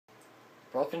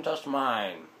Broken Tust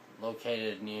Mine,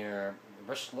 located near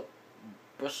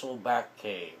Bristleback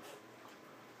Cave.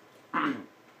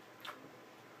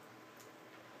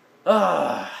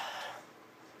 I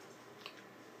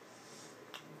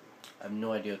have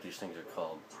no idea what these things are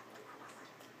called.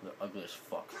 They're ugly as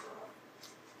fuck.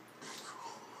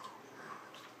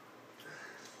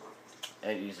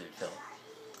 And easy to kill.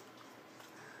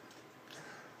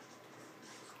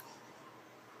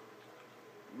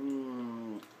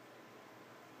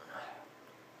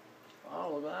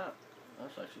 Oh, look at that.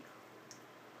 That's actually...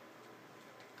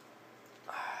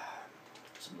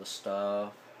 Some of the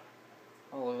stuff.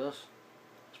 Oh, look at this.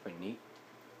 It's pretty neat.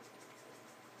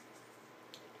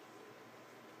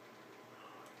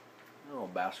 Oh,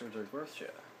 bastards are worth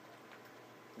shit.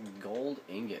 Gold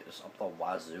ingot is up the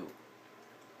wazoo.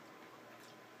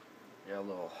 Yeah, a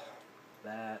little...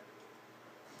 That.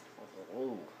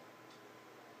 Oh.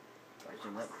 I've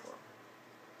seen that before.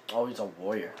 Oh, he's a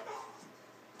warrior.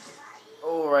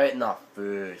 Oh, right in the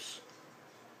face.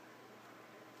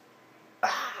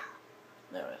 Ah!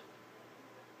 There it is.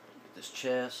 Get this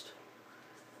chest.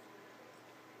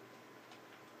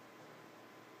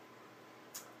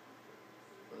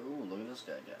 Ooh, look at this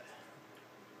guy.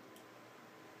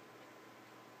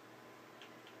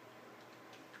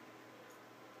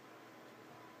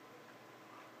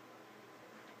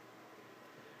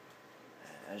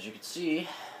 As you can see,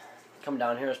 coming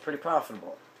down here is pretty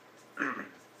profitable.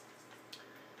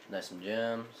 Nice some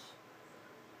gems.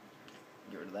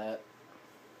 Get rid of that.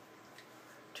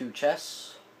 2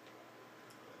 chests.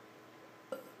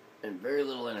 And very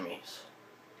little enemies.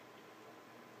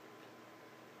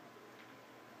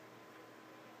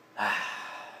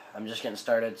 I'm just getting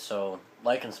started, so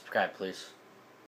like and subscribe, please.